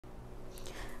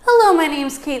Hello, my name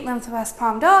is Caitlin with the West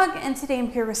Palm Dog, and today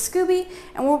I'm here with Scooby,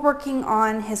 and we're working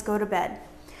on his go to bed.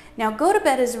 Now, go to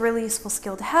bed is a really useful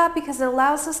skill to have because it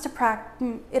allows us to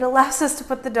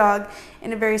put the dog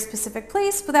in a very specific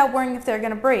place without worrying if they're going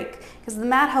to break, because the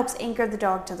mat helps anchor the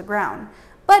dog to the ground.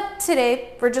 But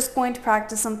today, we're just going to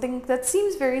practice something that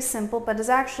seems very simple, but is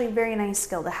actually a very nice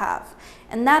skill to have.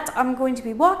 And that's I'm going to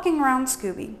be walking around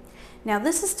Scooby. Now,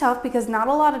 this is tough because not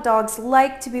a lot of dogs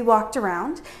like to be walked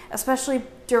around, especially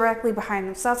directly behind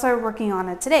them. So that's why we're working on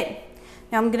it today.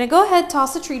 Now, I'm going to go ahead and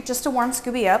toss a treat just to warm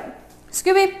Scooby up.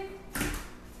 Scooby!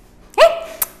 Hey!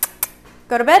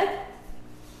 Go to bed.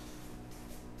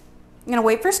 I'm going to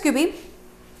wait for Scooby.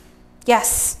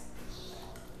 Yes.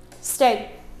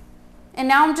 Stay. And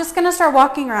now I'm just going to start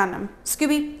walking around him.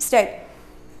 Scooby, stay.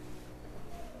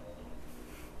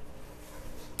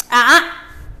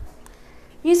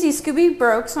 You see Scooby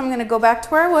broke, so I'm going to go back to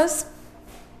where I was.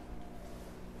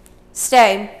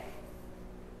 Stay.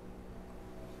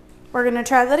 We're going to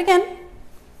try that again.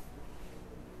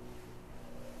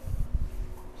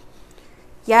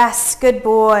 Yes, good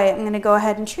boy. I'm going to go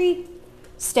ahead and treat.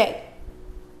 Stay.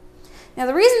 Now,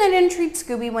 the reason I didn't treat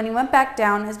Scooby when he went back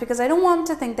down is because I don't want him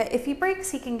to think that if he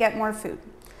breaks, he can get more food.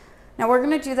 Now, we're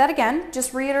going to do that again,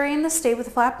 just reiterating the stay with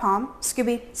a flat palm.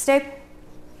 Scooby, stay.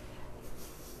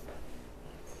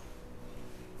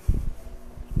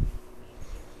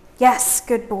 Yes,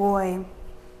 good boy.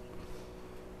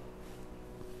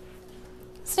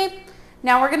 Stay.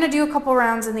 Now we're going to do a couple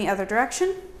rounds in the other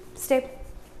direction. Stay.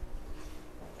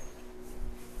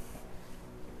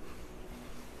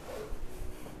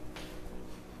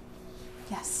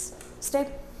 Yes. Stay.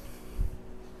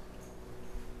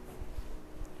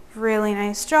 Really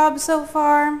nice job so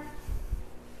far.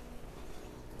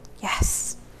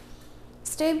 Yes.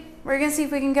 Stay. We're going to see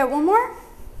if we can get one more.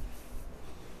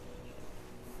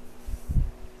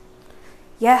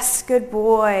 Yes, good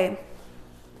boy.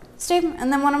 Stay,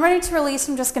 and then when I'm ready to release,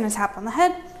 I'm just gonna tap on the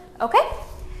head. Okay?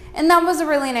 And that was a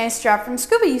really nice job from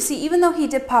Scooby. You see, even though he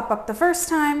did pop up the first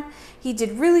time, he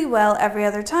did really well every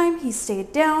other time. He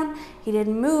stayed down, he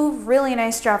didn't move. Really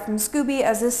nice job from Scooby,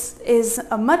 as this is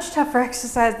a much tougher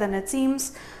exercise than it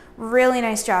seems. Really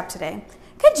nice job today.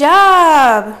 Good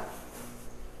job!